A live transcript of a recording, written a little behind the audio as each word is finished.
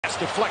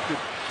deflected.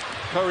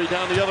 Curry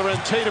down the other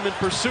end. Tatum in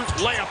pursuit.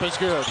 Layup is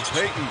good.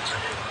 Payton,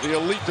 the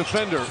elite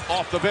defender,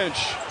 off the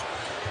bench.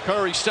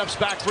 Curry steps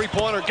back.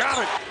 Three-pointer.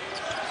 Got it.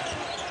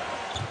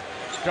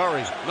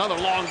 Curry, another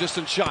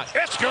long-distance shot.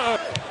 It's good.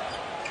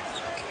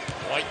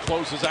 White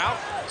closes out.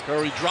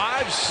 Curry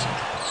drives.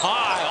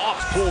 High off.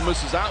 Poole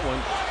misses that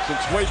one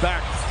since way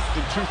back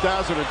in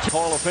 2002.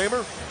 Hall of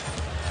Famer.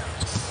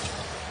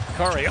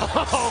 Curry.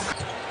 Oh.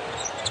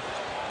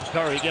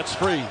 Curry gets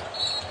free.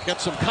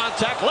 Gets some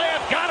contact.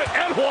 Layup. Got it.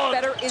 And one.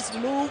 Better is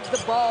move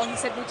the ball. He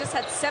said we just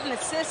had 7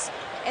 assists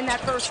in that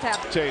first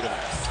half. Tatum.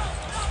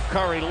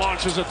 Curry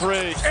launches a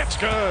three. It's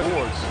good.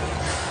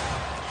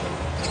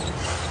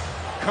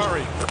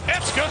 Curry.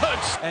 It's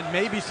good. And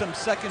maybe some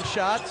second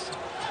shots.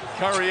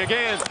 Curry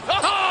again.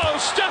 Oh,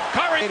 Steph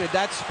Curry.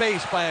 That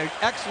space by an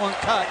excellent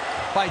cut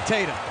by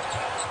Tatum.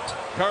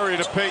 Curry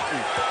to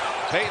Payton.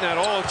 Payton had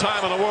all the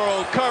time in the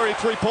world. Curry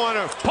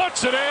three-pointer.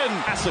 Puts it in.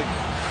 Passing.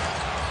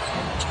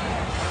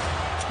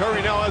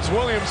 Curry now has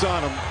Williams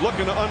on him.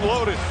 Looking to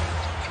unload it.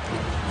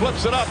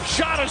 Flips it up.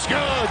 Shot is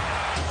good.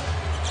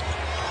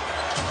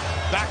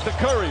 Back to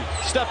Curry.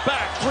 Step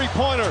back.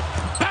 Three-pointer.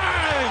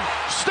 Bang!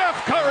 Steph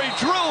Curry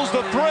drills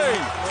the three.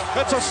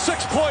 That's a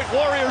 6-point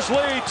Warriors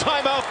lead.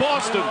 Timeout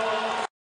Boston.